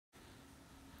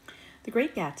The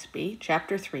Great Gatsby,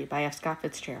 Chapter 3 by F. Scott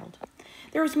Fitzgerald.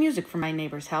 There was music from my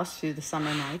neighbor's house through the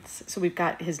summer nights. So we've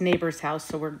got his neighbor's house,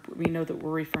 so we know that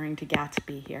we're referring to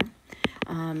Gatsby here.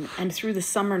 And through the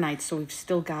summer nights, so we've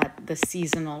still got the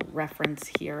seasonal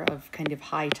reference here of kind of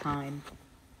high time.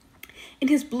 In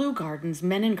his blue gardens,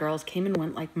 men and girls came and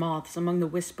went like moths among the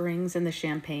whisperings and the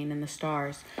champagne and the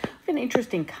stars. We have an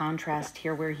interesting contrast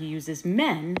here where he uses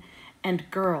men and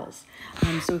girls.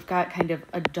 So we've got kind of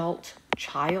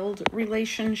adult-child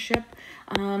relationship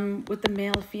with the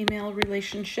male-female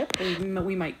relationship.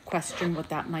 We might question what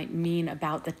that might mean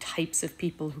about the types of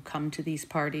people who come to these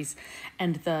parties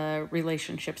and the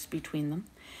relationships between them.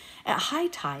 At high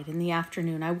tide in the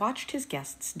afternoon, I watched his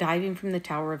guests diving from the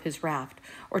tower of his raft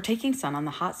or taking sun on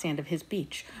the hot sand of his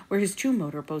beach, where his 2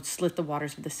 motorboats slit the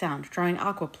waters of the Sound, drawing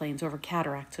aquaplanes over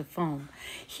cataracts of foam.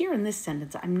 Here in this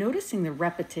sentence, I'm noticing the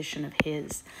repetition of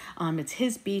his. It's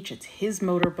his beach, it's his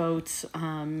motorboats,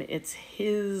 it's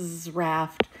his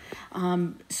raft.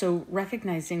 So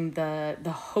recognizing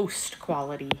the host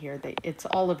quality here, that it's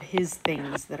all of his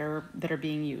things that are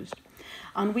being used.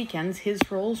 On weekends, his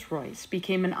Rolls-Royce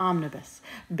became an omnibus,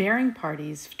 bearing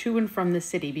parties to and from the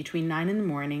city between 9 in the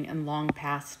morning and long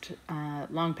past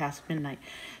midnight.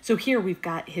 So here we've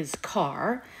got his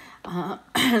car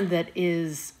that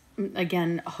is,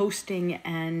 again, hosting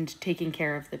and taking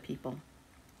care of the people,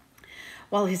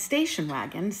 while his station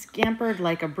wagon scampered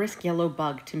like a brisk yellow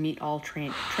bug to meet all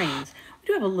trains. We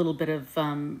do have a little bit of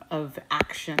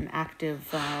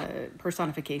active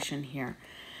personification here.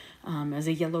 As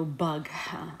a yellow bug.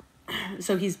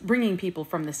 So he's bringing people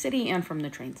from the city and from the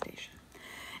train station.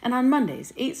 And on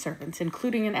Mondays, 8 servants,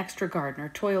 including an extra gardener,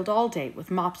 toiled all day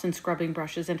with mops and scrubbing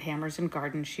brushes and hammers and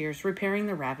garden shears, repairing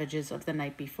the ravages of the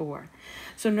night before.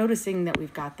 So noticing that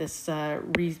we've got this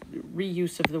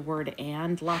reuse of the word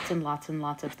and lots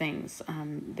of things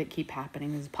that keep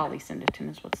happening. This is polysyndeton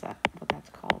is what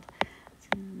that's called.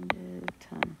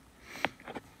 Syndeton.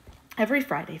 Every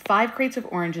Friday, 5 crates of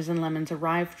oranges and lemons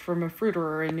arrived from a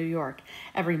fruiterer in New York.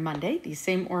 Every Monday, these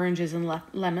same oranges and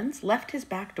lemons left his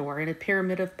back door in a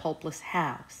pyramid of pulpless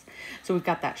halves. So we've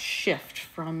got that shift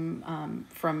from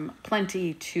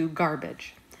plenty to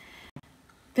garbage.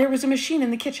 There was a machine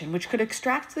in the kitchen which could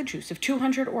extract the juice of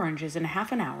 200 oranges in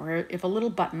half an hour if a little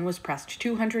button was pressed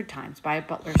 200 times by a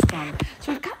butler's thumb.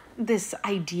 So we've got this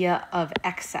idea of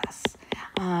excess,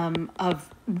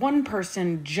 of one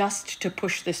person just to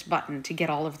push this button to get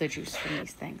all of the juice from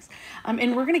these things.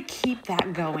 And we're going to keep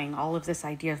that going, all of this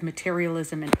idea of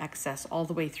materialism and excess all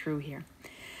the way through here.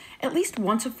 At least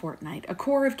once a fortnight, a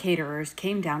corps of caterers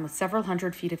came down with several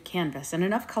hundred feet of canvas and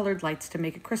enough colored lights to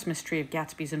make a Christmas tree of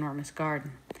Gatsby's enormous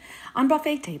garden. On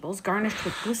buffet tables, garnished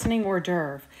with glistening hors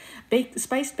d'oeuvre,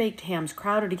 spiced baked hams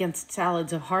crowded against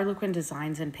salads of harlequin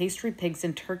designs and pastry pigs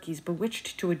and turkeys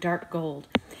bewitched to a dark gold.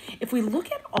 If we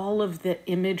look at all of the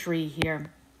imagery here,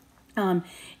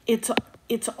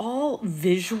 it's all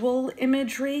visual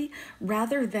imagery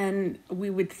rather than we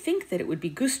would think that it would be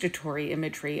gustatory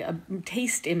imagery,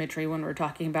 taste imagery when we're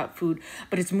talking about food,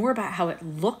 but it's more about how it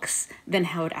looks than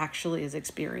how it actually is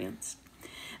experienced.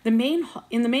 In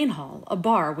the main hall, a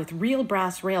bar with real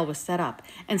brass rail was set up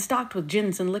and stocked with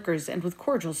gins and liquors and with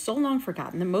cordials so long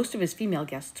forgotten that most of his female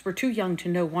guests were too young to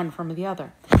know one from the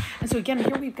other. And so again,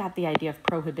 here we've got the idea of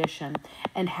prohibition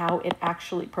and how it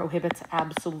actually prohibits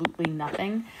absolutely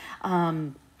nothing.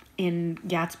 In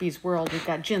Gatsby's world, we've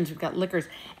got gins, we've got liquors,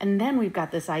 and then we've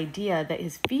got this idea that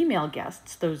his female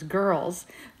guests, those girls,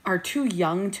 are too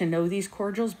young to know these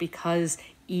cordials because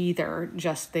either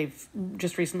they've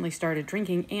just recently started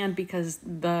drinking and because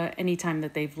any time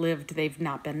that they've lived, they've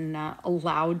not been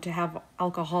allowed to have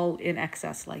alcohol in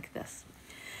excess like this.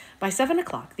 By 7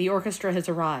 o'clock, the orchestra has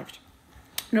arrived.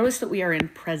 Notice that we are in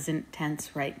present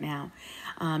tense right now.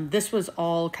 This was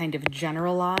all kind of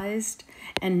generalized,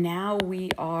 and now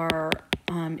we are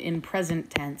in present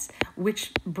tense,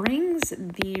 which brings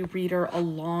the reader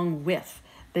along with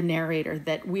the narrator,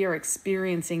 that we are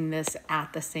experiencing this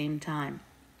at the same time.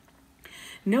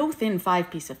 No thin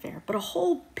 5-piece affair, but a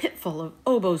whole pitful of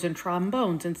oboes and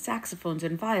trombones and saxophones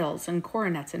and viols and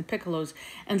cornets and piccolos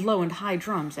and low and high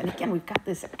drums. And again, we've got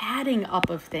this adding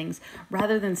up of things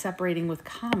rather than separating with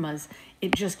commas.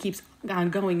 It just keeps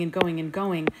on going and going and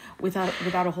going without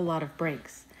a whole lot of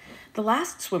breaks. The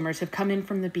last swimmers have come in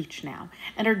from the beach now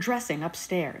and are dressing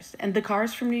upstairs, and the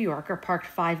cars from New York are parked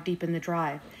 5 deep in the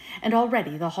drive. And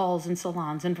already the halls and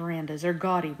salons and verandas are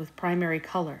gaudy with primary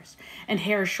colors and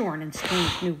hair shorn in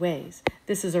strange new ways.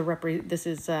 This is a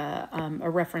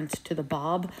reference to the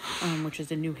bob, which is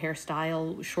a new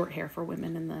hairstyle, short hair for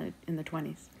women in the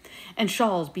 20s, and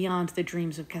shawls beyond the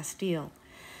dreams of Castile.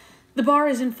 The bar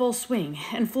is in full swing,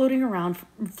 and floating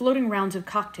rounds of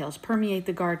cocktails permeate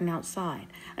the garden outside,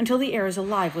 until the air is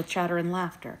alive with chatter and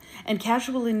laughter, and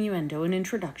casual innuendo and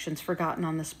introductions forgotten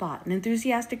on the spot, and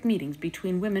enthusiastic meetings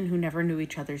between women who never knew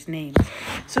each other's names.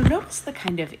 So notice the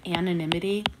kind of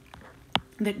anonymity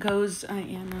that goes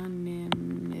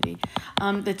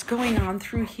that's going on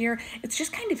through here. It's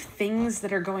just kind of things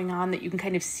that are going on that you can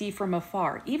kind of see from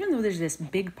afar, even though there's this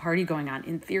big party going on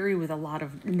in theory with a lot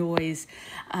of noise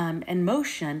and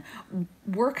motion.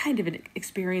 We're kind of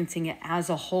experiencing it as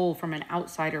a whole from an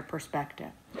outsider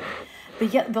perspective.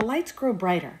 But yet the lights grow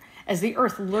brighter as the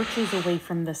earth lurches away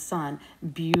from the sun.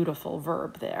 Beautiful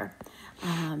verb there.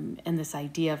 And this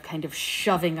idea of kind of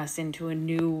shoving us into a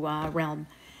new realm.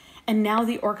 And now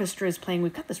the orchestra is playing,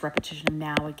 we've got this repetition of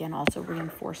now again, also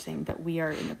reinforcing that we are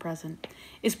in the present,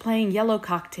 is playing yellow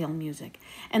cocktail music.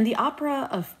 And the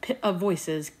opera of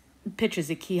voices pitches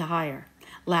a key higher.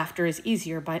 Laughter is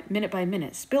easier by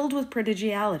minute, spilled with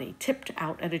prodigality, tipped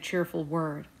out at a cheerful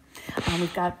word.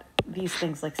 We've got these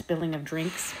things like spilling of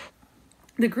drinks.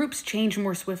 The groups change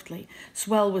more swiftly,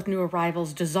 swell with new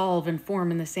arrivals, dissolve and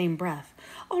form in the same breath.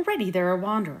 Already there are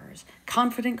wanderers,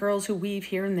 confident girls who weave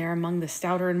here and there among the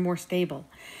stouter and more stable,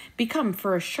 become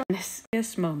for a sharp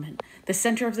moment the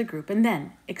center of the group, and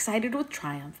then, excited with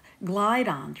triumph, glide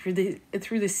on through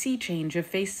the sea change of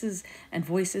faces and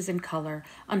voices and color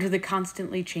under the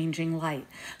constantly changing light.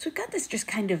 So we've got this just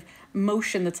kind of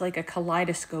motion that's like a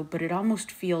kaleidoscope, but it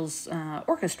almost feels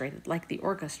orchestrated, like the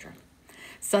orchestra.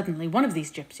 Suddenly, one of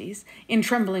these gypsies, in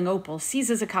trembling opal,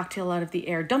 seizes a cocktail out of the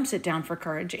air, dumps it down for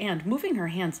courage, and, moving her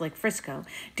hands like Frisco,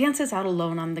 dances out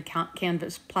alone on the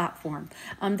canvas platform.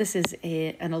 This is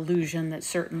an allusion that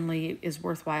certainly is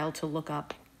worthwhile to look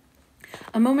up.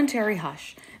 A momentary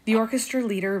hush. The orchestra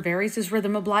leader varies his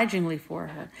rhythm obligingly for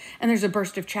her, and there's a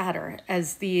burst of chatter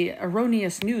as the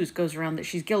erroneous news goes around that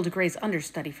she's Gilda Gray's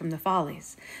understudy from the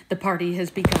Follies. The party has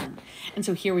begun. And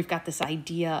so here we've got this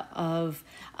idea of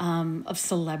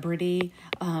celebrity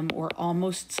or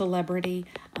almost celebrity,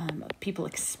 people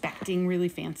expecting really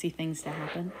fancy things to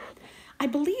happen. I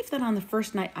believe that on the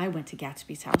first night I went to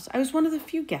Gatsby's house, I was one of the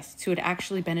few guests who had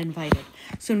actually been invited.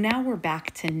 So now we're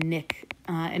back to Nick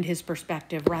and his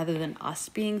perspective rather than us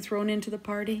being thrown into the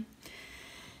party.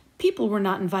 People were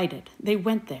not invited. They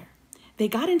went there. They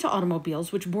got into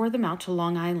automobiles which bore them out to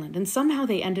Long Island, and somehow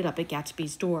they ended up at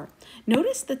Gatsby's door.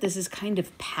 Notice that this is kind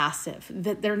of passive,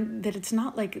 that it's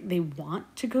not like they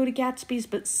want to go to Gatsby's,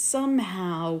 but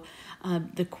somehow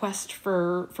the quest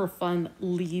for fun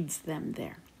leads them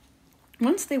there.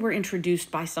 Once they were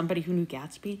introduced by somebody who knew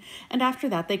Gatsby, and after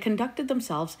that they conducted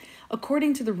themselves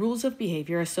according to the rules of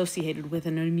behavior associated with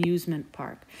an amusement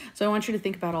park. So I want you to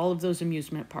think about all of those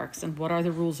amusement parks and what are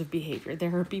the rules of behavior.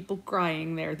 There are people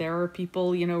crying there. There are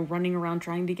people, running around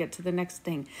trying to get to the next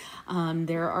thing.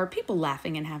 There are people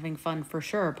laughing and having fun for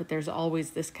sure, but there's always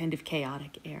this kind of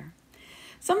chaotic air.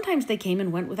 Sometimes they came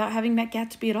and went without having met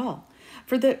Gatsby at all.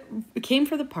 Came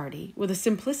for the party with a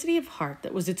simplicity of heart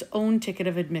that was its own ticket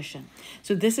of admission.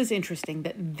 So this is interesting,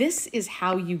 that this is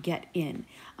how you get in,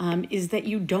 is that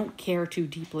you don't care too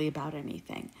deeply about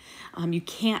anything. You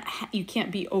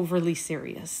can't be overly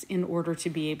serious in order to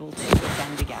be able to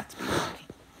attend the Gatsby party.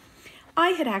 I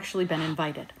had actually been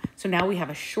invited. So now we have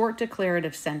a short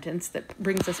declarative sentence that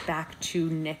brings us back to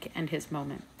Nick and his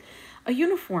moment.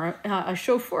 A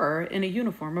chauffeur in a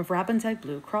uniform of Rabbenside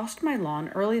blue crossed my lawn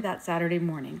early that Saturday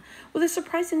morning with a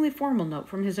surprisingly formal note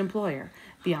from his employer.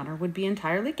 The honor would be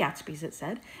entirely Gatsby's, it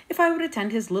said, if I would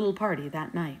attend his little party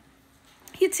that night.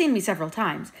 He had seen me several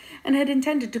times and had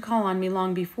intended to call on me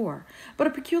long before, but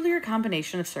a peculiar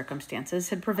combination of circumstances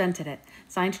had prevented it.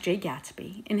 Signed J.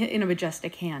 Gatsby in a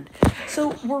majestic hand.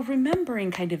 So we're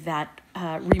remembering kind of that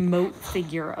remote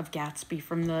figure of Gatsby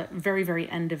from the very, very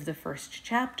end of the first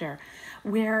chapter,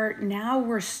 where now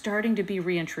we're starting to be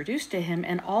reintroduced to him,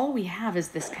 and all we have is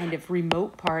this kind of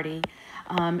remote party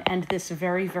and this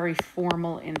very, very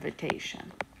formal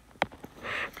invitation.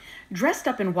 Dressed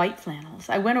up in white flannels,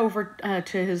 I went over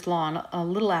to his lawn a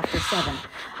little after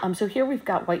 7. So here we've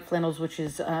got white flannels, which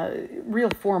is real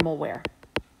formal wear.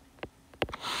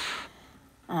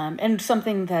 And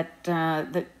something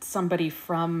that somebody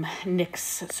from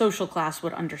Nick's social class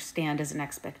would understand as an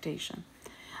expectation.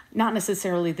 Not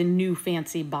necessarily the new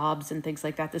fancy bobs and things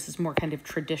like that. This is more kind of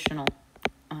traditional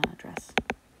dress.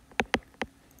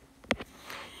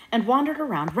 and wandered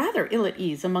around rather ill at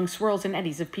ease among swirls and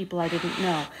eddies of people I didn't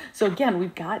know. So again,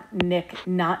 we've got Nick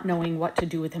not knowing what to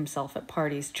do with himself at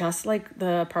parties. Just like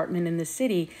the apartment in the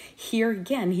city, here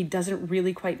again, he doesn't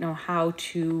really quite know how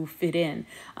to fit in.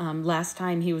 Last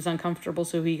time he was uncomfortable,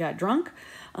 so he got drunk.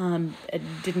 It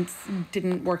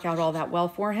didn't work out all that well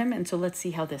for him, and so let's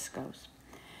see how this goes.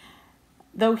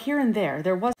 Though here and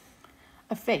there was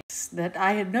a face that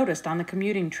I had noticed on the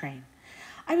commuting train.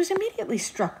 I was immediately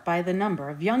struck by the number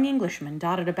of young Englishmen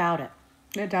dotted about,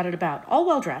 all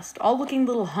well-dressed, all looking a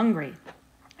little hungry,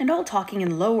 and all talking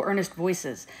in low, earnest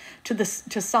voices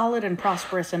to solid and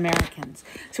prosperous Americans.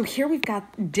 So here we've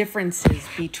got differences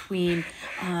between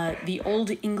the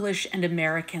old English and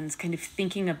Americans, kind of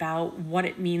thinking about what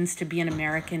it means to be an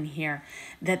American here.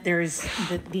 That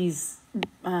these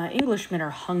Englishmen are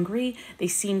hungry. They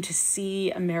seem to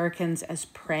see Americans as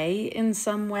prey in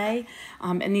some way.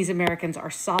 And these Americans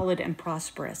are solid and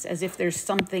prosperous, as if there's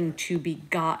something to be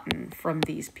gotten from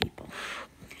these people.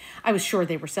 I was sure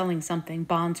they were selling something,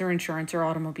 bonds or insurance or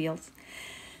automobiles.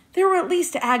 They were at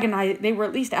least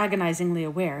agonizingly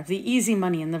aware of the easy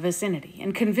money in the vicinity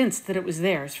and convinced that it was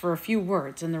theirs for a few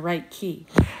words in the right key.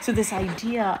 So this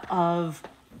idea of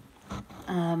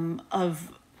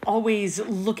always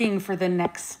looking for the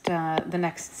next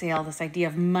sale, this idea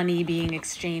of money being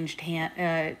exchanged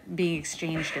at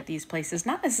these places,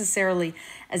 not necessarily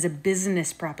as a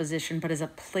business proposition, but as a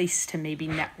place to maybe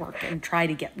network and try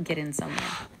to get in somewhere.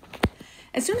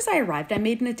 As soon as I arrived, I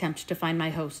made an attempt to find my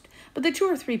host, but the 2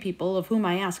 or 3 people of whom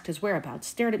I asked his whereabouts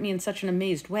stared at me in such an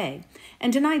amazed way,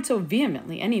 and denied so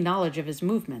vehemently any knowledge of his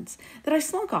movements, that I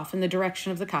slunk off in the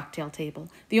direction of the cocktail table,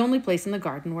 the only place in the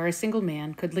garden where a single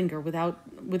man could linger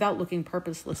without looking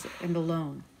purposeless and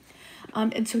alone.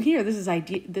 And so here, this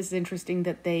is interesting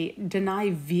that they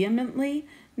deny vehemently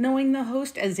knowing the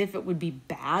host, as if it would be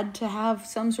bad to have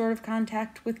some sort of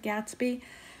contact with Gatsby.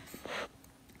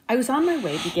 I was on my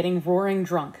way to getting roaring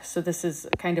drunk, so this is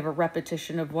kind of a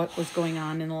repetition of what was going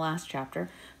on in the last chapter,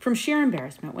 from sheer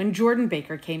embarrassment when Jordan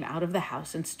Baker came out of the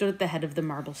house and stood at the head of the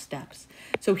marble steps.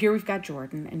 So here we've got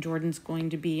Jordan, and Jordan's going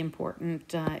to be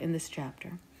important in this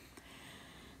chapter.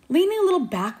 Leaning a little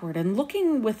backward and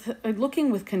looking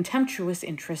with contemptuous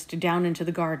interest down into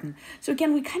the garden. So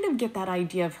again, we kind of get that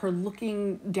idea of her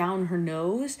looking down her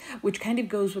nose, which kind of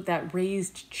goes with that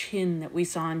raised chin that we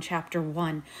saw in chapter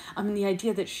 1. And the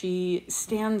idea that she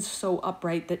stands so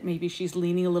upright that maybe she's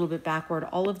leaning a little bit backward.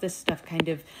 All of this stuff kind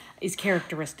of is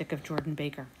characteristic of Jordan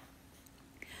Baker.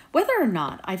 Whether or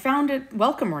not I found it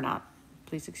welcome or not,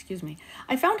 please excuse me,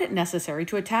 I found it necessary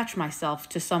to attach myself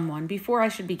to someone before I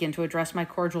should begin to address my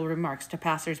cordial remarks to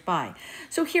passers-by.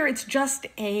 So here it's just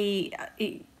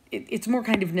it's more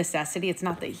kind of necessity. It's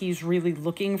not that he's really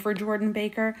looking for Jordan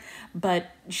Baker,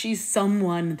 but she's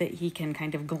someone that he can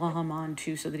kind of glom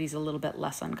onto so that he's a little bit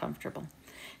less uncomfortable.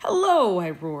 "Hello," I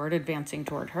roared, advancing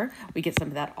toward her. We get some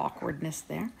of that awkwardness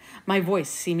there, my voice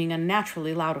seeming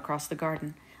unnaturally loud across the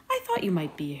garden. "I thought you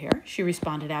might be here," she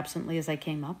responded absently as I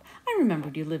came up. "I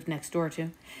remembered you lived next door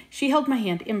to." She held my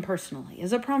hand impersonally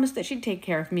as a promise that she'd take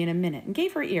care of me in a minute, and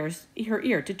gave her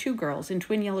ear to 2 girls in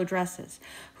twin yellow dresses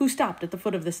who stopped at the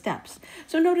foot of the steps.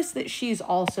 So notice that she's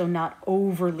also not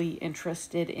overly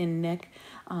interested in Nick,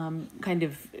 kind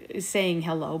of saying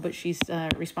hello, but she's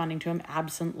responding to him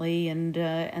absently,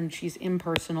 and she's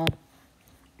impersonal.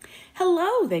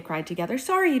 "Hello," they cried together.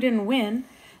 "Sorry you didn't win."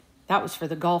 That was for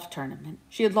the golf tournament.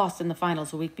 She had lost in the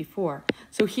finals a week before.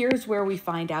 So here's where we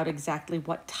find out exactly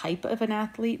what type of an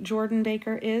athlete Jordan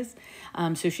Baker is.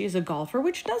 So she is a golfer,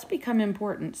 which does become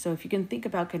important. So if you can think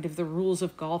about kind of the rules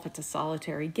of golf, it's a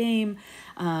solitary game.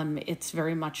 It's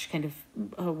very much kind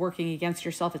of working against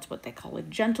yourself. It's what they call a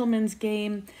gentleman's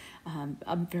game,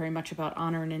 very much about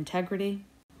honor and integrity.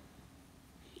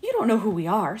 "You don't know who we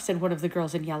are," said one of the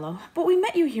girls in yellow, "but we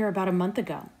met you here about a month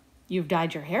ago." "You've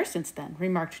dyed your hair since then,"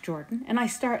 remarked Jordan, and I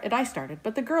started,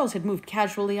 but the girls had moved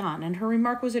casually on, and her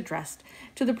remark was addressed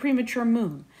to the premature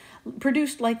moon,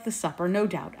 produced like the supper, no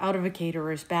doubt, out of a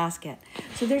caterer's basket.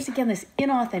 So there's again this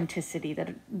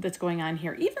inauthenticity that's going on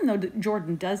here, even though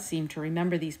Jordan does seem to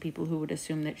remember these people who would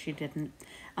assume that she didn't.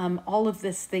 All of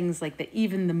this things like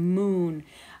even the moon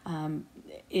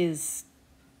is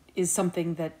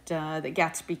something that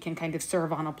Gatsby can kind of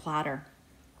serve on a platter.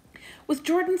 With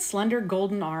Jordan's slender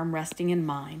golden arm resting in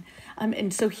mine.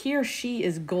 And so here she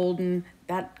is golden.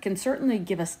 That can certainly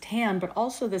give us tan, but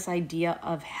also this idea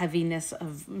of heaviness, of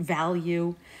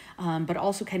value, but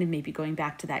also kind of maybe going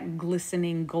back to that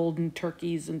glistening golden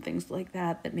turkeys and things like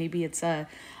that, that maybe it's a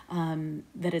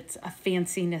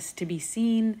fanciness to be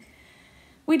seen.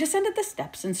 We descended the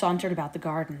steps and sauntered about the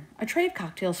garden. A tray of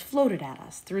cocktails floated at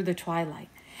us through the twilight,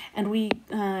 and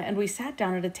we sat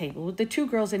down at a table with the two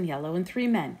girls in yellow and three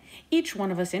men, each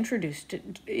one of us introduced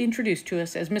to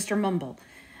us as Mr. Mumble.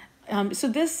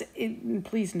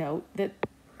 Please note that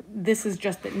this is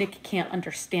just that Nick can't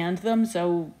understand them,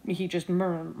 so he just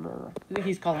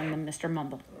he's calling them Mr.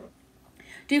 Mumble.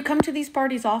 "Do you come to these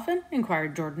parties often?"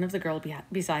 inquired Jordan of the girl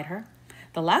beside her.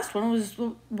 "The last one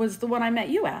was the one I met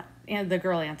you at," and the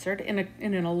girl answered in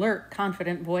an alert,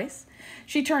 confident voice.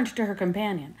 She turned to her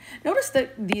companion. Notice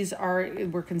that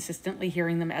we're consistently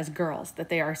hearing them as girls, that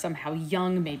they are somehow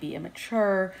young, maybe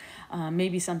immature,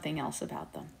 maybe something else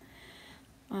about them.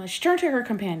 She turned to her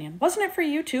companion. "Wasn't it for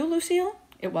you too, Lucille?"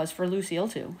 "It was for Lucille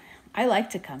too." "I like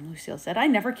to come," Lucille said. "I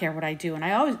never care what I do, and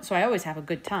I always have a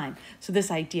good time." So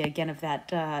this idea again of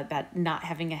that not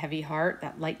having a heavy heart,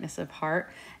 that lightness of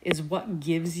heart, is what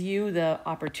gives you the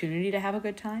opportunity to have a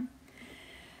good time.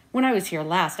 "When I was here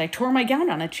last, I tore my gown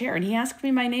on a chair, and he asked me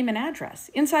my name and address.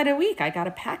 Inside a week, I got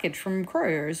a package from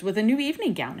Croyer's with a new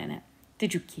evening gown in it."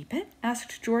 "Did you keep it?"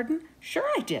 asked Jordan. "Sure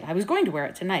I did. I was going to wear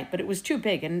it tonight, but it was too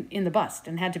big and in the bust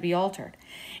and had to be altered.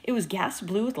 It was gas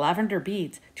blue with lavender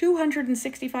beads,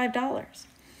 $265.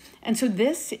 And so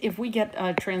this, if we get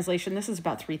a translation, this is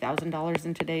about $3,000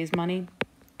 in today's money.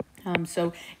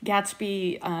 So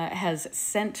Gatsby has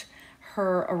sent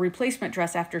her a replacement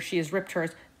dress after she has ripped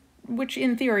hers, which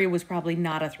in theory was probably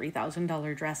not a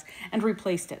 $3,000 dress, and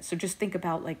replaced it. So just think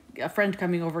about like a friend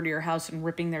coming over to your house and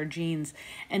ripping their jeans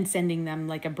and sending them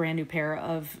like a brand new pair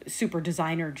of super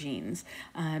designer jeans,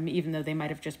 even though they might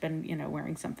have just been,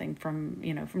 wearing something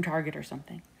from Target or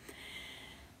something.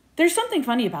 "There's something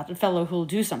funny about the fellow who'll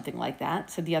do something like that,"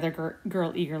 said the other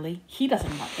girl eagerly. "He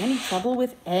doesn't want any trouble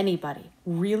with anybody."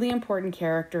 Really important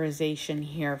characterization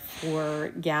here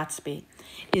for Gatsby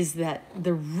is that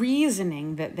the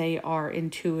reasoning that they are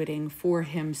intuiting for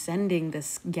him sending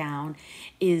this gown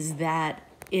is that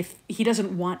if he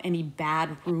doesn't want any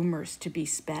bad rumors to be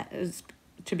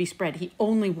spread, he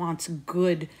only wants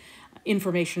good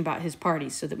information about his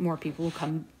parties so that more people will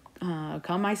come,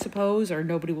 I suppose, or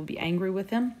nobody will be angry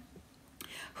with him.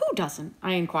 "Who doesn't?"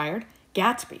 I inquired.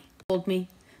 "Gatsby told me."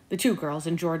 The two girls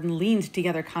and Jordan leaned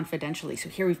together confidentially. So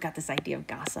here we've got this idea of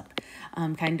gossip,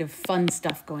 kind of fun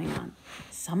stuff going on.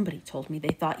 "Somebody told me they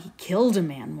thought he killed a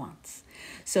man once."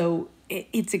 So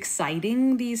it's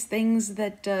exciting, these things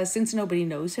that since nobody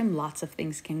knows him, lots of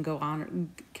things can go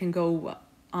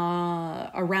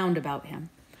around about him.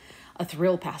 A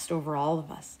thrill passed over all of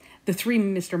us. The three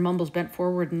Mr. Mumbles bent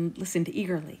forward and listened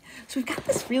eagerly. So we've got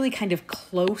this really kind of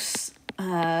close,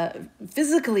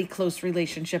 physically close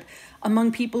relationship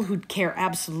among people who care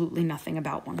absolutely nothing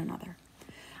about one another.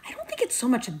 "I don't think it's so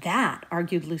much that,"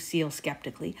 argued Lucille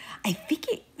skeptically. "I think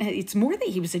it's more that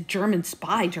he was a German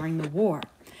spy during the war."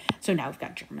 So now we've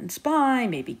got German spy,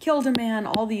 maybe killed a man,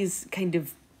 all these kind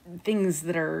of things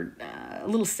that are a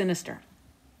little sinister.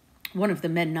 One of the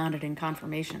men nodded in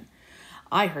confirmation.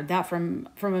 "I heard that from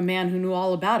a man who knew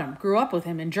all about him, grew up with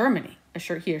him in Germany,"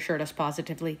 he assured us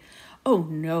positively. "Oh,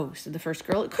 no," said the first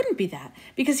girl. "It couldn't be that,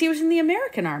 because he was in the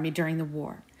American army during the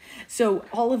war." So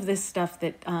all of this stuff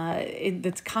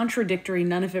that's contradictory,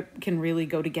 none of it can really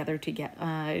go together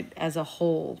as a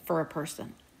whole for a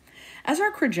person. As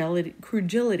our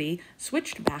credulity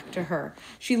switched back to her,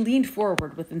 she leaned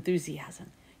forward with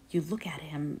enthusiasm. "You look at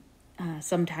him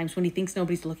sometimes when he thinks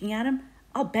nobody's looking at him.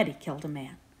 I'll bet he killed a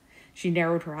man." She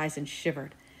narrowed her eyes and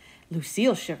shivered.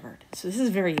 Lucille shivered. So this is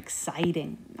very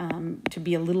exciting to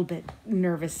be a little bit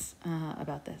nervous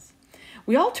about this.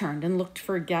 We all turned and looked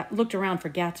around for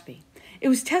Gatsby. It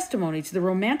was testimony to the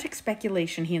romantic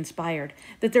speculation he inspired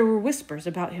that there were whispers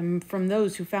about him from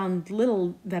those who had found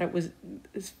little that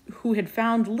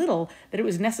it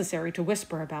was necessary to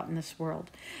whisper about in this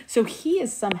world. So he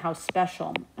is somehow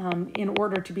special. In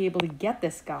order to be able to get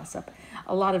this gossip,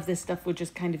 a lot of this stuff would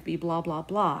just kind of be blah, blah,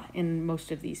 blah in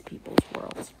most of these people's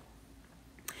worlds.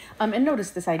 And notice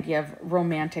this idea of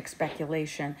romantic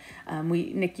speculation.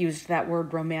 Nick used that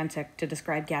word romantic to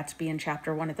describe Gatsby in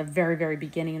chapter 1 at the very, very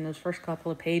beginning in those first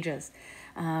couple of pages.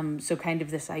 So kind of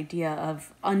this idea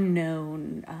of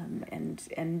unknown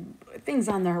and things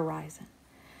on the horizon.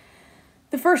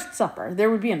 The first supper,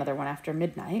 there would be another one after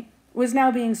midnight, was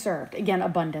now being served. Again,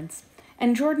 abundance.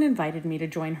 And Jordan invited me to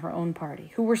join her own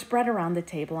party, who were spread around the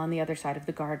table on the other side of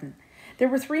the garden. There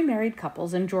were 3 married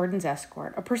couples and Jordan's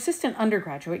escort, a persistent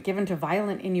undergraduate given to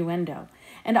violent innuendo,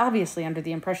 and obviously under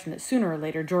the impression that sooner or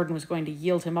later Jordan was going to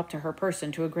yield him up to her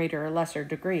person to a greater or lesser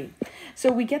degree.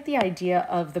 So we get the idea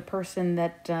of the person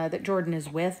that Jordan is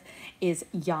with is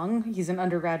young. He's an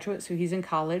undergraduate, so he's in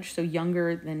college, so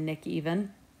younger than Nick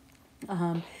even.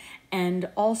 and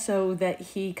also that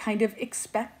he kind of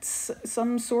expects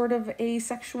some sort of a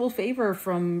sexual favor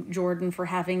from Jordan for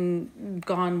having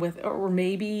gone with, or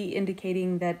maybe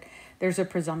indicating that there's a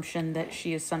presumption that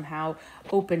she is somehow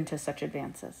open to such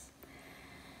advances.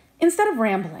 Instead of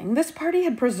rambling, this party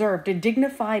had preserved a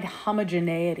dignified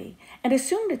homogeneity and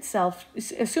assumed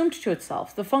to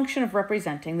itself the function of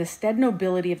representing the staid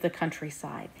nobility of the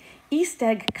countryside, East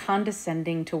Egg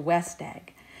condescending to West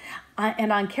Egg,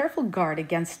 and on careful guard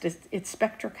against its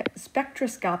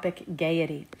spectroscopic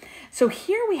gaiety. So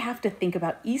here we have to think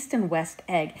about East and West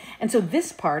Egg, and so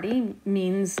this party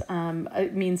means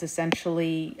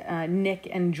essentially Nick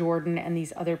and Jordan and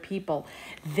these other people.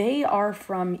 They are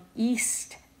from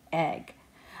East Egg,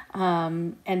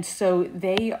 and so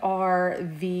they are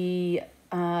the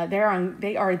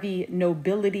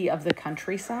nobility of the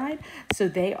countryside. So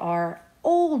they are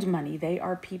old money. They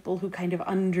are people who kind of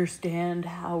understand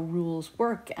how rules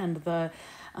work and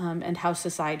and how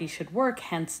society should work.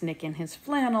 Hence Nick in his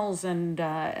flannels and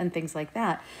things like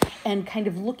that, and kind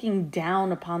of looking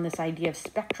down upon this idea of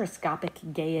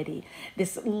spectroscopic gaiety,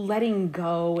 this letting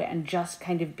go and just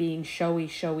kind of being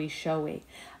showy.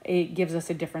 It gives us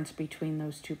a difference between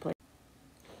those two places.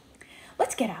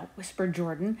 "Let's get out," whispered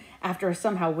Jordan, after a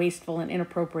somehow wasteful and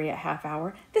inappropriate half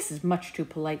hour. "This is much too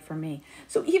polite for me."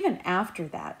 So even after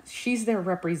that, she's there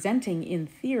representing, in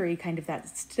theory, kind of that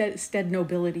stead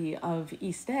nobility of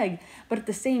East Egg, but at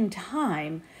the same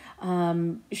time,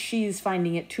 she's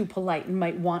finding it too polite and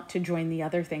might want to join the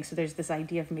other thing. So there's this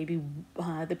idea of maybe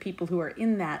the people who are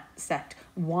in that sect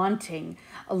wanting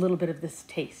a little bit of this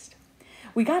taste.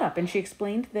 We got up and she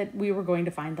explained that we were going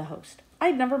to find the host.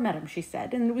 I'd never met him, she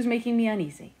said, and it was making me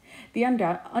uneasy. The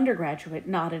undergraduate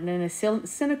nodded in a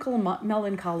cynical,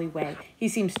 melancholy way. He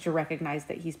seems to recognize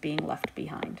that he's being left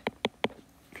behind.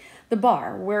 The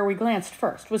bar, where we glanced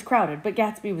first, was crowded, but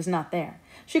Gatsby was not there.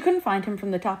 She couldn't find him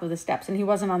from the top of the steps, and he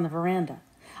wasn't on the veranda.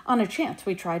 On a chance,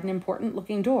 we tried an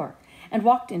important-looking door and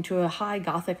walked into a high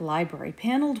Gothic library,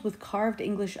 paneled with carved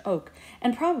English oak,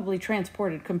 and probably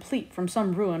transported complete from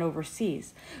some ruin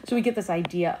overseas. So we get this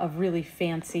idea of really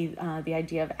fancy, the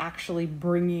idea of actually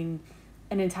bringing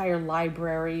an entire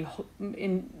library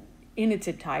in its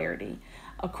entirety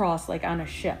across, like on a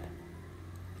ship.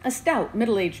 A stout,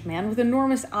 middle-aged man with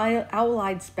enormous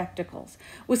owl-eyed spectacles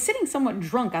was sitting somewhat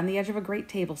drunk on the edge of a great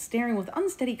table, staring with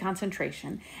unsteady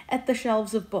concentration at the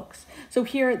shelves of books. So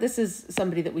here, this is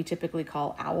somebody that we typically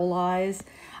call owl eyes,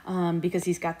 because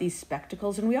he's got these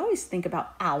spectacles. And we always think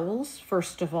about owls,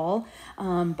 first of all,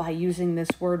 by using this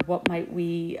word. What might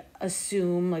we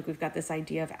assume? Like, we've got this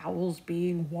idea of owls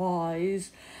being wise,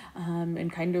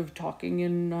 and kind of talking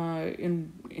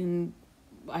in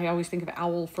I always think of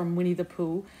Owl from Winnie the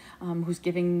Pooh, who's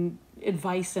giving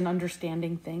advice and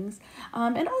understanding things.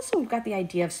 And also we've got the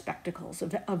idea of spectacles,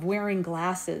 of wearing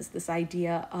glasses, this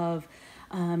idea of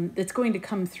that's going to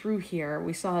come through here.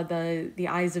 We saw the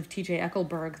eyes of T.J.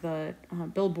 Eckelberg, the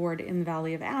billboard in the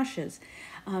Valley of Ashes,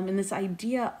 and this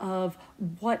idea of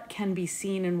what can be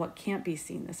seen and what can't be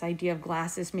seen, this idea of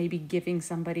glasses maybe giving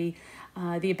somebody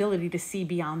the ability to see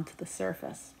beyond the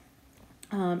surface.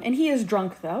 And he is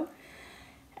drunk, though.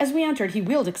 As we entered, he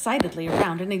wheeled excitedly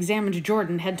around and examined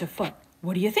Jordan head to foot.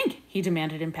 "What do you think?" he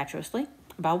demanded impetuously.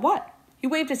 "About what?" He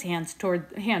waved his hand toward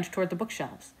the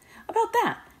bookshelves. "About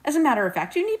that. As a matter of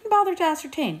fact, you needn't bother to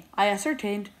ascertain. I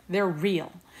ascertained they're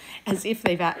real." As if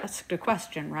they've asked a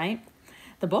question, right?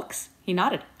 "The books?" He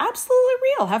nodded. "Absolutely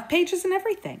real. Have pages and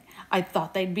everything. I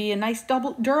thought they'd be a nice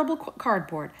durable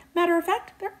cardboard. Matter of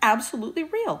fact, they're absolutely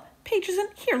real. Pages and...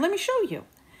 Here, let me show you."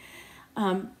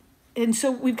 And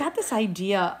so we've got this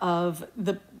idea of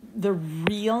the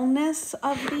realness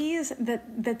of these,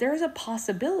 that there's a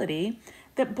possibility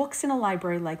that books in a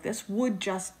library like this would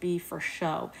just be for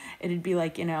show. It'd be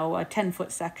like, a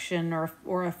 10-foot section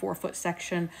or a 4-foot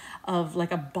section of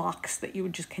like a box that you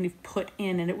would just kind of put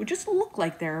in, and it would just look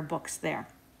like there are books there.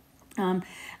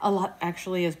 A lot,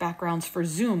 actually, as backgrounds for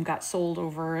Zoom got sold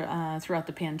over throughout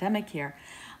the pandemic here.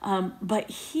 But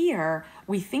here,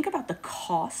 we think about the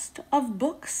cost of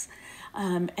books,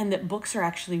 and that books are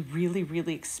actually really,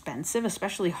 really expensive,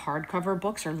 especially hardcover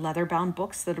books or leather-bound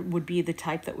books that would be the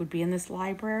type that would be in this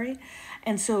library.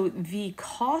 And so the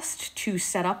cost to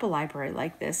set up a library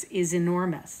like this is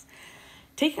enormous.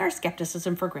 Taking our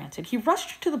skepticism for granted, he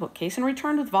rushed to the bookcase and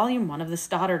returned with Volume 1 of the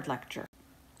Stoddard Lecture.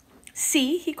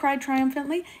 "See," he cried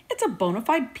triumphantly, "it's a bona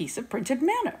fide piece of printed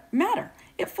matter.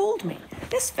 It fooled me.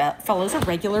 This fellow's a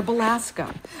regular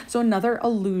Belasco." So another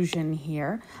allusion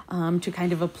here to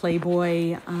kind of a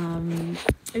Playboy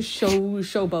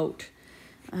showboat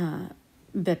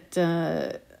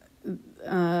that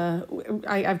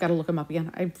I've got to look them up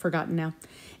again. I've forgotten now.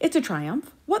 It's a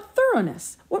triumph. What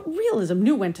thoroughness. What realism.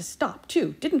 Knew when to stop,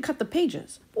 too. Didn't cut the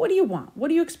pages. What do you want? What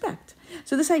do you expect?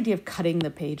 So this idea of cutting the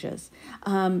pages,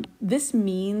 this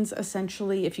means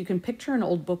essentially, if you can picture an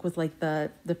old book with like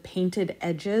the painted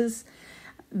edges,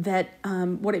 that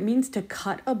what it means to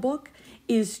cut a book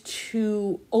is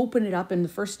to open it up, and the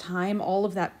first time all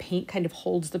of that paint kind of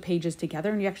holds the pages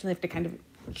together, and you actually have to kind of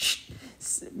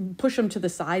push them to the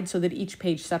side so that each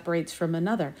page separates from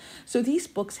another. So these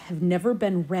books have never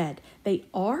been read. They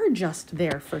are just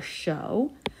there for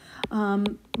show,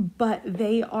 but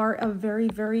they are a very,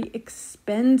 very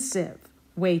expensive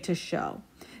way to show.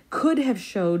 Could have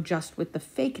showed just with the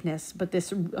fakeness, but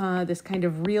this kind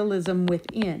of realism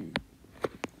within.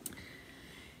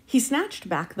 He snatched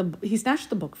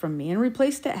the book from me and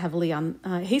replaced it hastily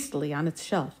on its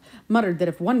shelf, muttered that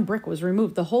if one brick was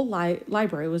removed, the whole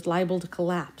library was liable to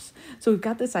collapse. So we've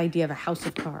got this idea of a house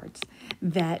of cards,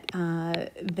 that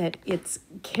it's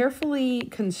carefully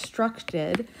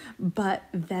constructed, but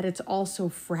that it's also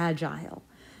fragile.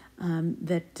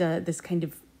 This kind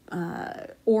of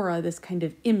aura, this kind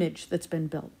of image that's been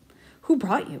built. Who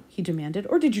brought you? He demanded.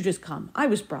 Or did you just come? I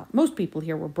was brought. Most people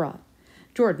here were brought.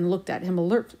 Jordan looked at him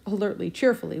alertly,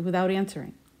 cheerfully, without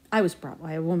answering. I was brought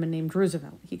by a woman named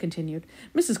Roosevelt, he continued.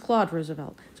 Mrs. Claude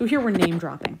Roosevelt. So here we're name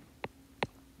dropping,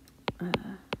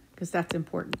 because that's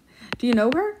important. Do you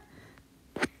know her?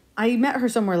 I met her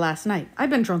somewhere last night. I've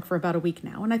been drunk for about a week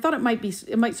now, and I thought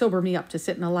it might sober me up to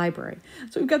sit in a library.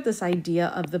 So we've got this idea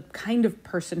of the kind of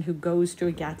person who goes to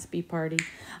a Gatsby party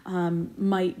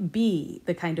might be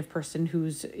the kind of person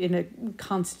who's in a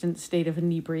constant state of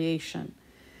inebriation.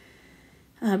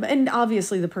 And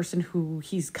obviously the person who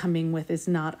he's coming with is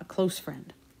not a close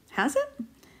friend. Has it?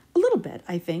 A little bit,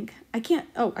 I think.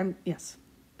 Yes.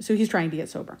 So he's trying to get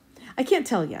sober. I can't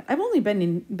tell yet. I've only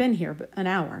been here an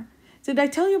hour. Did I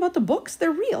tell you about the books?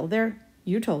 They're real.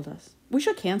 You told us. We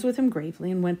shook hands with him gravely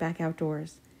and went back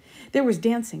outdoors. There was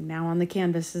dancing now on the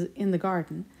canvas in the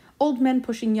garden. Old men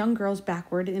pushing young girls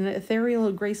backward in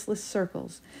ethereal, graceless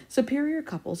circles, superior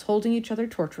couples holding each other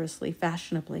tortuously,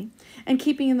 fashionably, and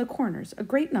keeping in the corners a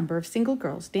great number of single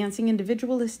girls dancing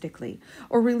individualistically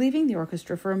or relieving the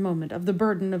orchestra for a moment of the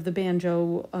burden of the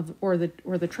banjo or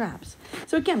the traps.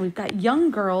 So again, we've got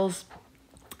young girls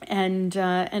and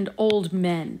old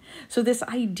men. So this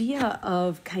idea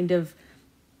of kind of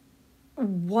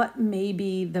what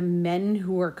maybe the men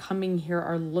who are coming here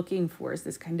are looking for is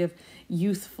this kind of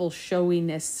youthful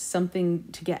showiness, something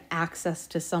to get access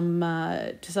to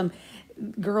some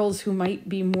girls who might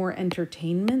be more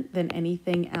entertainment than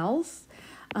anything else.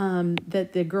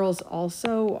 That the girls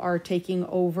also are taking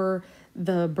over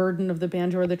the burden of the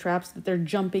banjo or the traps, that they're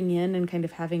jumping in and kind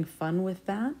of having fun with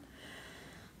that.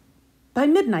 By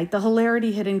midnight, the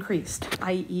hilarity had increased,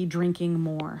 i.e. drinking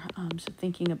more. So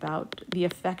thinking about the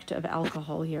effect of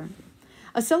alcohol here.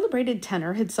 A celebrated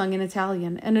tenor had sung in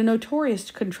Italian, and a notorious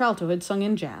contralto had sung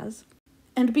in jazz.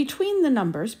 And between the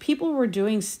numbers, people were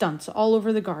doing stunts all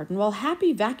over the garden, while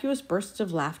happy, vacuous bursts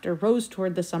of laughter rose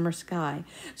toward the summer sky.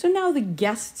 So now the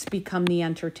guests become the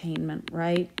entertainment,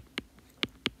 right?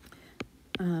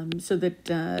 So that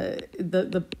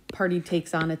the party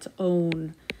takes on its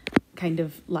own kind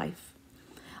of life.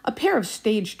 A pair of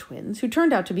stage twins, who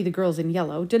turned out to be the girls in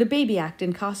yellow, did a baby act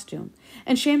in costume,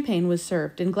 and champagne was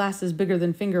served in glasses bigger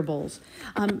than finger bowls.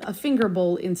 A finger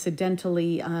bowl,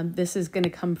 incidentally, this is going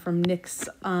to come from Nick's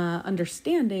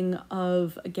understanding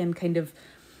of, again, kind of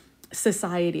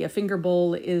society. A finger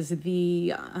bowl is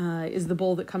the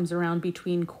bowl that comes around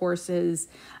between courses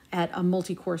at a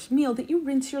multi-course meal that you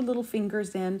rinse your little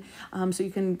fingers in, so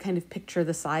you can kind of picture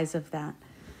the size of that.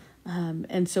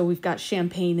 And so we've got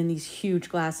champagne in these huge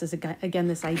glasses. Again,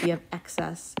 this idea of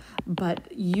excess, but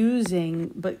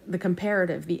the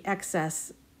comparative, the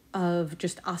excess of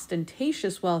just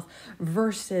ostentatious wealth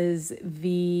versus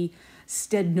the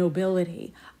stead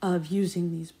nobility of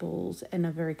using these bowls in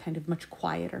a very kind of much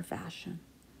quieter fashion.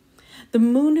 The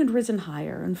moon had risen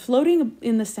higher, and floating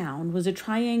in the sound was a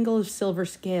triangle of silver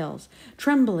scales,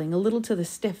 trembling a little to the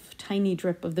stiff, tiny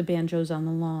drip of the banjos on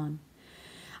the lawn.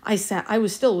 I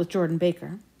was still with Jordan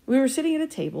Baker. We were sitting at a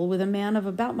table with a man of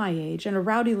about my age and a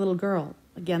rowdy little girl,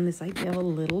 again this idea of a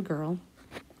little girl,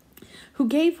 who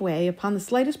gave way upon the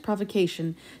slightest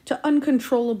provocation to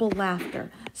uncontrollable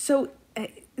laughter. So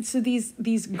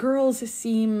these girls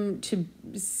seem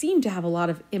to have a lot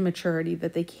of immaturity,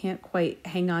 that they can't quite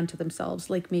hang on to themselves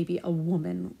like maybe a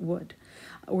woman would,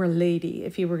 or a lady,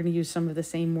 if he were going to use some of the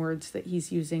same words that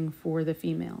he's using for the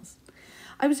females.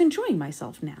 I was enjoying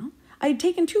myself now. I had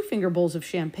taken 2 finger bowls of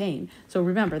champagne. So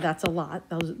remember, that's a lot.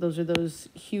 Those are those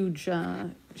huge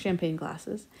champagne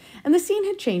glasses, and the scene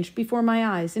had changed before my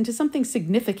eyes into something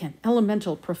significant,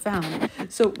 elemental, profound.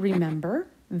 So remember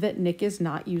that Nick is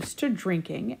not used to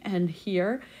drinking, and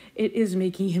here it is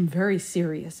making him very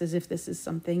serious, as if this is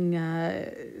something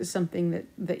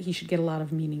that he should get a lot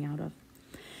of meaning out of.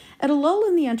 At a lull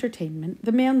in the entertainment,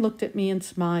 the man looked at me and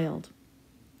smiled.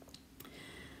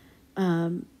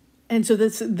 And so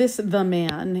the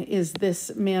man is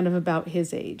this man of about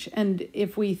his age. And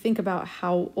if we think about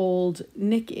how old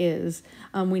Nick is,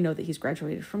 we know that he's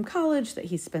graduated from college, that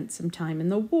he's spent some time in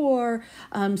the war.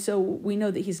 So we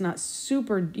know that he's not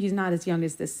as young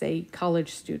as this, say,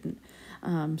 college student.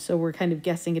 So we're kind of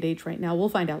guessing at age right now. We'll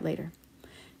find out later.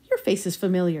 Your face is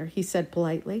familiar, he said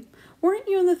politely. Weren't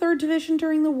you in the 3rd Division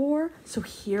during the war? So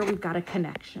here we've got a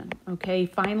connection, okay?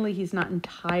 Finally, he's not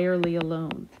entirely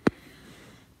alone.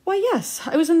 Why, yes,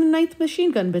 I was in the 9th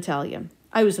Machine Gun Battalion.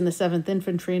 I was in the 7th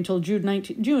Infantry until June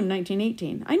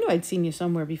 1918. I knew I'd seen you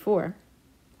somewhere before.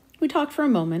 We talked for a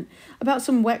moment about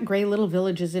some wet gray little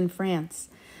villages in France.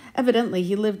 Evidently,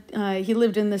 he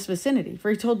lived in this vicinity,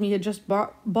 for he told me he had just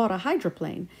bought a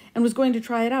hydroplane and was going to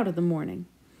try it out in the morning.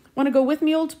 Want to go with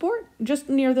me, old sport? Just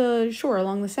near the shore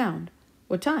along the Sound.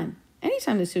 What time? Any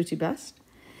time that suits you best.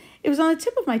 It was on the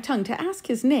tip of my tongue to ask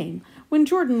his name when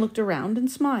Jordan looked around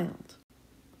and smiled.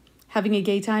 Having a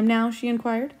gay time now? She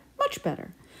inquired. Much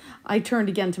better. I turned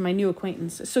again to my new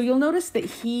acquaintance. So you'll notice that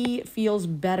he feels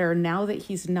better now that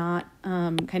he's not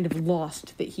kind of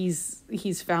lost, that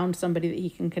he's found somebody that he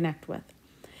can connect with.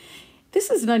 This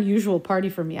is an unusual party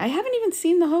for me. I haven't even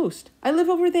seen the host. I live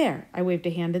over there. I waved a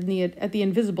hand at the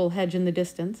invisible hedge in the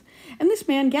distance, and this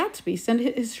man Gatsby sent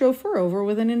his chauffeur over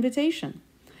with an invitation.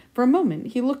 For a moment,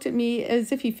 he looked at me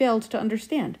as if he failed to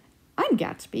understand. I'm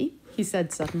Gatsby, he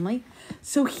said suddenly.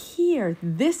 So here,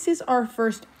 this is our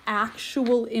first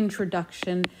actual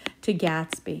introduction to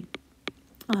Gatsby.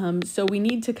 So we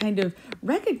need to kind of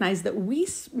recognize that we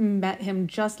met him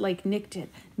just like Nick did,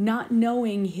 not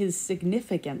knowing his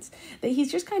significance, that he's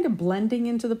just kind of blending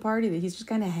into the party, that he's just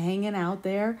kind of hanging out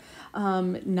there,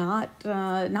 not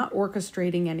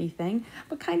orchestrating anything,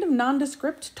 but kind of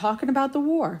nondescript, talking about the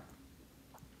war.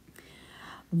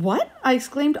 What? I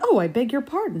exclaimed. Oh, I beg your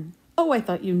pardon. Oh, I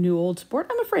thought you knew, old sport.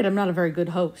 I'm afraid I'm not a very good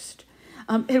host.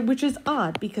 Which is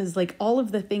odd because like all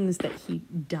of the things that he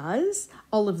does,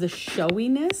 all of the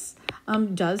showiness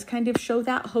does kind of show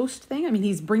that host thing. I mean,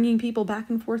 he's bringing people back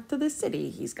and forth to the city.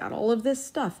 He's got all of this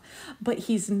stuff, but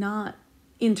he's not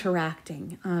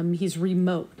interacting. He's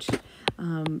remote.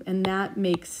 And that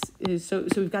makes, so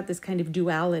we've got this kind of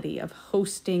duality of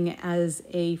hosting as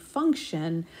a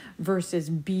function versus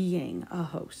being a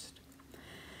host.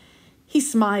 He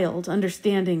smiled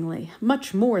understandingly,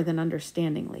 much more than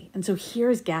understandingly. And so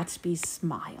here's Gatsby's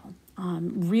smile.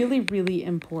 Really, really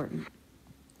important.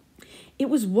 It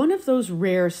was one of those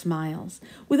rare smiles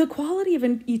with a quality of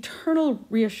an eternal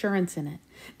reassurance in it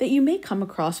that you may come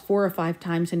across 4 or 5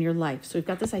 times in your life. So we've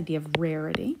got this idea of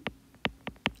rarity.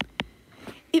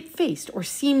 It faced, or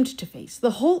seemed to face,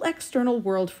 the whole external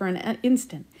world for an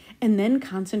instant, and then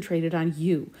concentrated on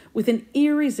you with an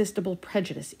irresistible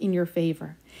prejudice in your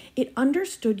favor. It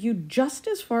understood you just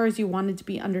as far as you wanted to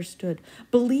be understood,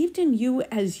 believed in you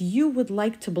as you would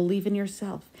like to believe in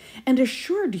yourself, and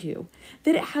assured you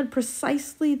that it had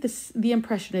precisely the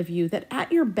impression of you that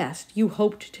at your best you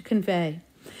hoped to convey.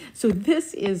 So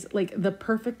this is like the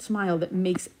perfect smile that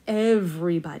makes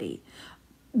everybody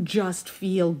just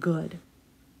feel good.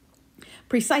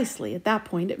 Precisely at that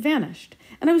point, it vanished,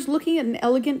 and I was looking at an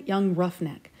elegant young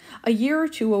roughneck, a year or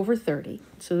two over 30.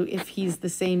 So if he's the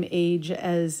same age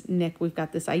as Nick, we've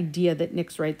got this idea that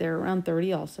Nick's right there around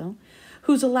 30 also,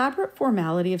 whose elaborate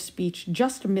formality of speech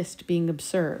just missed being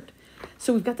observed.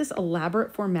 So we've got this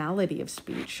elaborate formality of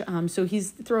speech. So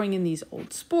he's throwing in these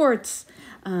old sports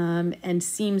and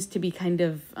seems to be kind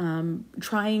of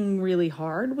trying really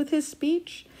hard with his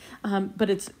speech,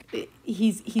 but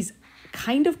he's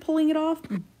kind of pulling it off,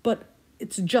 but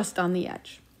it's just on the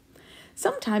edge.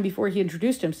 Sometime before he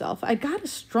introduced himself, I got a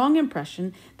strong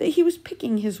impression that he was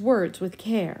picking his words with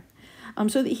care,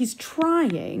 so that he's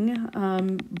trying,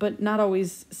 but not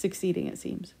always succeeding, it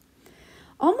seems.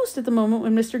 Almost at the moment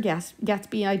when Mr.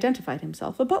 Gatsby identified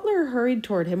himself, a butler hurried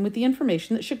toward him with the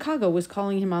information that Chicago was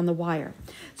calling him on the wire.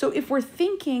 So if we're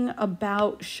thinking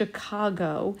about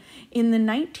Chicago in the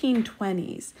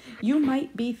 1920s, you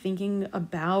might be thinking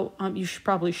about,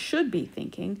 probably should be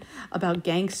thinking about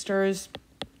gangsters,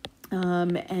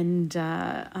 and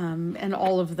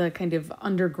all of the kind of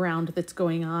underground that's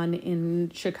going on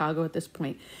in Chicago at this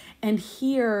point. And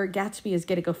here, Gatsby is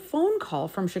getting a phone call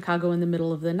from Chicago in the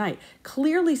middle of the night.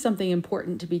 Clearly something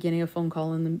important to be getting a phone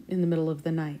call in the middle of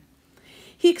the night.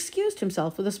 He excused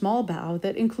himself with a small bow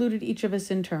that included each of us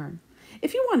in turn.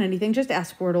 "If you want anything, just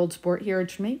ask for it, old sport," he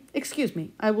urged me. "Excuse me,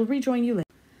 I will rejoin you later."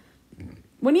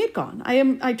 When he had gone,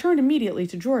 I turned immediately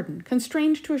to Jordan,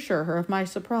 constrained to assure her of my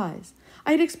surprise.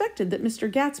 I had expected that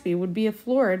Mr. Gatsby would be a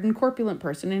florid and corpulent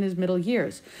person in his middle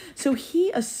years, so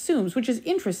he assumes, which is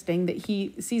interesting that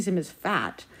he sees him as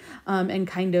fat, and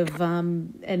kind of,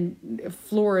 and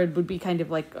florid would be kind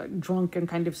of like drunk and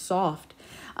kind of soft.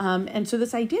 And so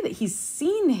this idea that he's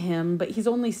seen him, but he's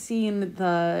only seen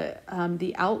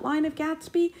the outline of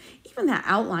Gatsby, even that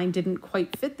outline didn't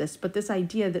quite fit this, but this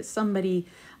idea that somebody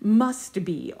must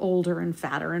be older and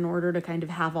fatter in order to kind of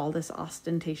have all this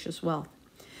ostentatious wealth.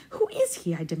 "Who is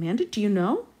he?" I demanded. "Do you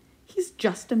know?" "He's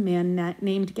just a man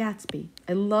named Gatsby."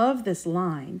 I love this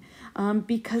line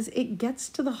because it gets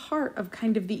to the heart of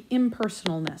kind of the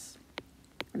impersonalness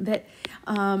that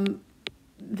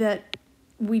that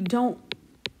we don't.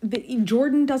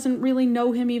 Jordan doesn't really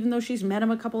know him, even though she's met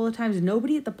him a couple of times.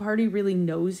 Nobody at the party really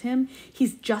knows him.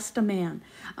 He's just a man,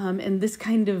 and this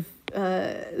kind of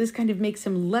makes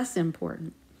him less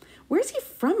important. "Where's he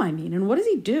from, I mean, and what does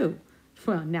he do?"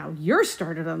 "Well, now you're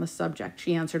started on the subject,"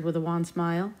 she answered with a wan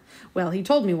smile. "Well, he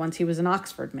told me once he was an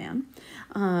Oxford man."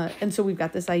 And so we've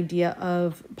got this idea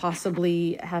of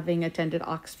possibly having attended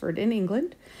Oxford in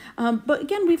England. But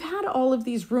again, we've had all of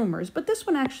these rumors, but this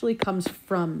one actually comes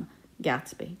from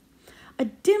Gatsby. A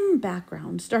dim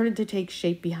background started to take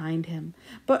shape behind him,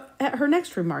 but at her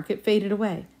next remark, it faded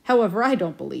away. "However, I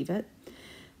don't believe it."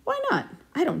 "Why not?"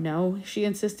 "I don't know," she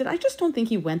insisted. "I just don't think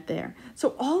he went there."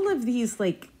 So all of these,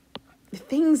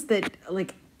 things that,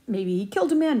 maybe he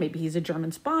killed a man, maybe he's a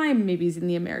German spy, maybe he's in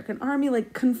the American army,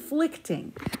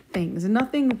 conflicting things.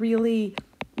 Nothing really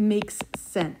makes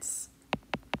sense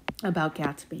about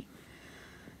Gatsby.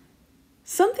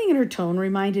 Something in her tone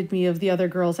reminded me of the other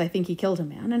girls I think he killed a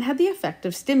man and had the effect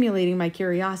of stimulating my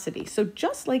curiosity. So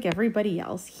just like everybody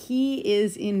else, he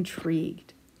is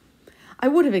intrigued. I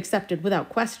would have accepted without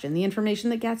question the information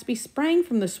that Gatsby sprang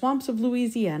from the swamps of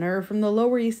Louisiana or from the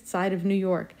Lower East Side of New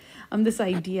York. This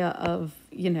idea of,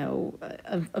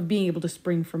 of being able to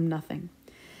spring from nothing.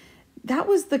 That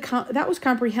was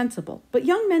comprehensible, but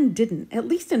young men didn't, at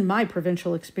least in my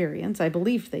provincial experience, I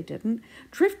believed they didn't,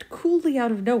 drift coolly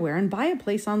out of nowhere and buy a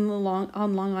place on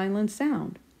Long Island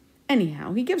Sound.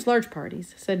 "Anyhow, he gives large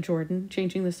parties," said Jordan,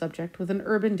 changing the subject with an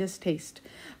urban distaste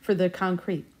for the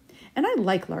concrete. "And I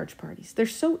like large parties. They're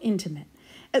so intimate.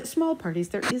 At small parties,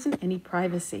 there isn't any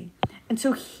privacy." And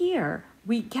so here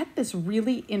we get this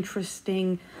really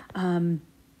interesting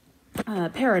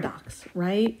paradox,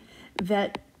 right?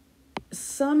 That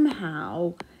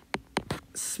somehow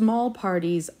small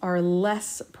parties are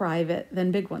less private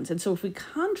than big ones. And so if we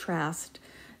contrast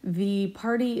the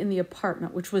party in the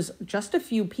apartment, which was just a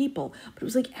few people, but it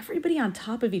was like everybody on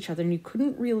top of each other, and you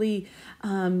couldn't really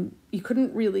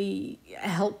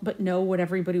help but know what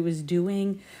everybody was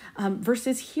doing,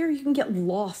 versus here you can get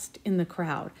lost in the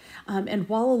crowd. And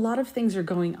while a lot of things are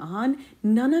going on,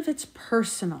 none of it's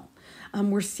personal.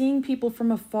 We're seeing people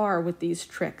from afar with these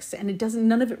tricks, and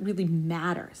none of it really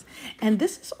matters. And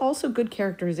this is also good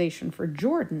characterization for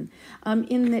Jordan,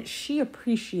 in that she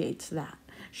appreciates that.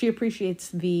 She appreciates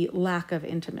the lack of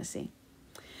intimacy.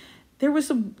 There was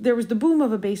the boom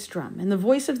of a bass drum, and the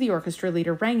voice of the orchestra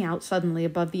leader rang out suddenly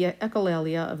above the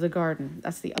echolalia of the garden.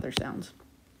 That's the other sounds.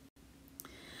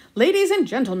 "Ladies and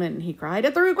gentlemen," he cried,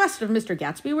 "at the request of Mr.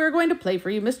 Gatsby, we are going to play for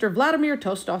you Mr. Vladimir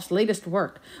Tostof's latest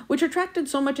work, which attracted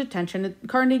so much attention at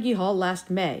Carnegie Hall last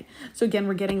May." So again,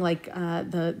 we're getting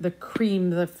the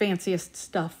cream, the fanciest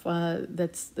stuff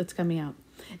that's coming out.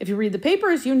 "If you read the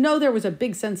papers, you know there was a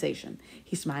big sensation."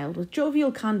 He smiled with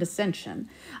jovial condescension,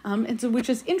 and so which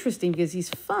is interesting because he's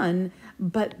fun,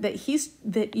 but that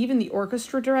even the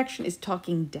orchestra direction is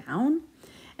talking down,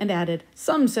 and added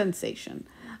some sensation.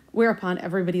 Whereupon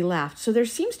everybody laughed. So there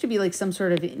seems to be some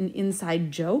sort of an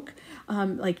inside joke.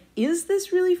 Is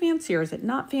this really fancy or is it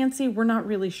not fancy? We're not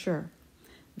really sure.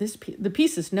 The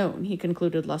piece is known," he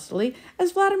concluded lustily,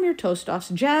 "as Vladimir Tostof's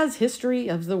Jazz History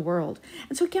of the World."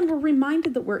 And so again, we're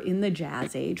reminded that we're in the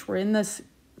jazz age. We're in this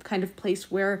kind of place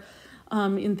where,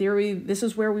 in theory, this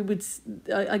is where we would,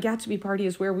 a Gatsby party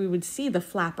is where we would see the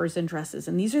flappers and dresses.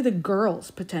 And these are the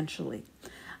girls, potentially,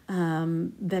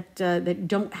 that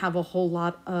don't have a whole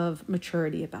lot of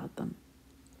maturity about them.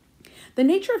 The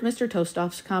nature of Mr.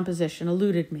 Tostoff's composition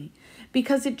eluded me,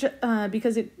 because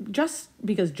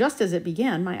just as it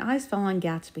began, my eyes fell on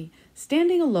Gatsby,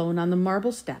 standing alone on the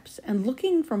marble steps and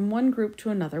looking from one group to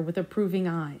another with approving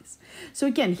eyes. So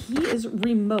again, he is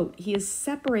remote. He is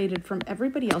separated from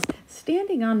everybody else,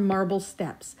 standing on marble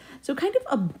steps. So kind of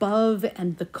above,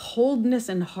 and the coldness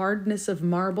and hardness of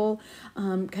marble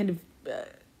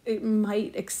it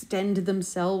might extend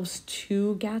themselves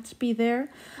to Gatsby there,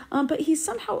 but he's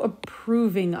somehow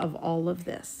approving of all of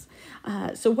this.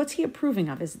 So what's he approving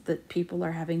of? Is that people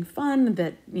are having fun,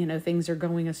 that, things are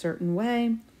going a certain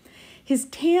way. His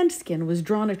tanned skin was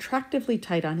drawn attractively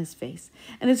tight on his face,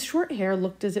 and his short hair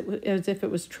looked as if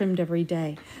it was trimmed every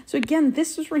day. So again,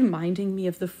 this is reminding me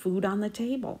of the food on the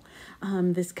table,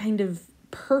 this kind of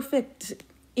perfect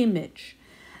image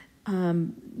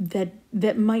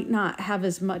that might not have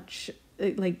as much,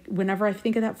 like, whenever I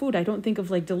think of that food, I don't think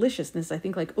of like deliciousness. I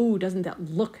think like, oh, doesn't that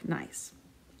look nice?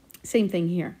 Same thing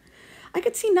here. I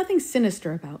could see nothing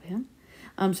sinister about him.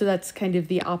 So that's kind of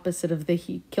the opposite of the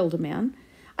he killed a man.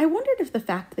 I wondered if the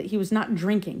fact that he was not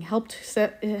drinking helped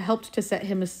to set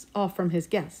him off from his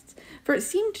guests, for it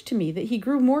seemed to me that he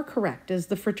grew more correct as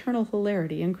the fraternal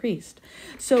hilarity increased.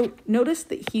 So notice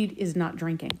that he is not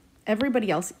drinking. Everybody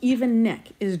else, even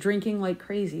Nick, is drinking like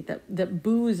crazy, that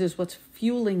booze is what's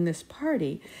fueling this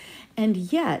party. And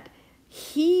yet,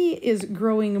 he is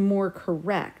growing more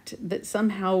correct, that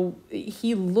somehow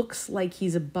he looks like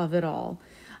he's above it all.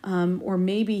 Or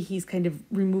maybe he's kind of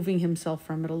removing himself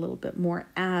from it a little bit more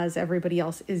as everybody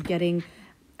else is getting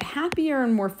happier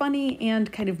and more funny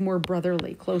and kind of more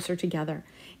brotherly, closer together.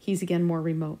 He's again more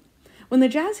remote. When the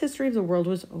jazz history of the world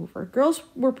was over, girls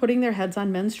were putting their heads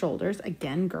on men's shoulders,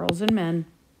 again, girls and men,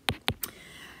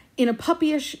 in a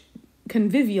puppyish,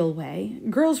 convivial way.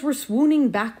 Girls were swooning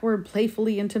backward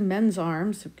playfully into men's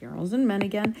arms, girls and men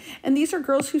again, and these are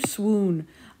girls who swoon,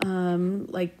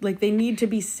 like they need to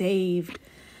be saved,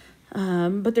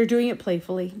 but they're doing it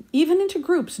playfully, even into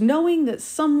groups, knowing that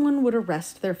someone would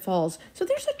arrest their falls. So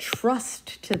there's a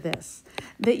trust to this,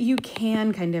 that you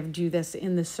can kind of do this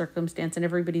in this circumstance, and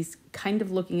everybody's kind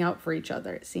of looking out for each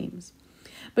other, it seems.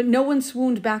 But no one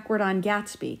swooned backward on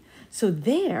Gatsby. So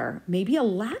there may be a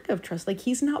lack of trust, like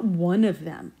he's not one of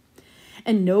them.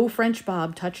 And no French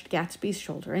bob touched Gatsby's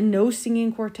shoulder, and no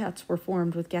singing quartets were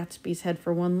formed with Gatsby's head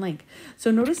for one link. So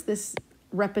notice this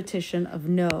repetition of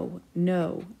no,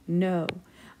 no, no,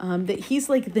 that he's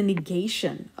like the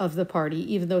negation of the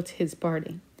party, even though it's his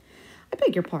party. I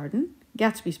beg your pardon.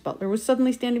 Gatsby's butler was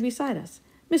suddenly standing beside us.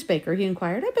 Miss Baker, he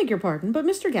inquired, I beg your pardon, but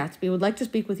Mr. Gatsby would like to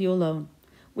speak with you alone.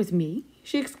 With me?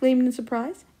 She exclaimed in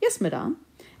surprise. Yes, madame.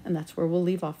 And that's where we'll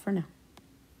leave off for now.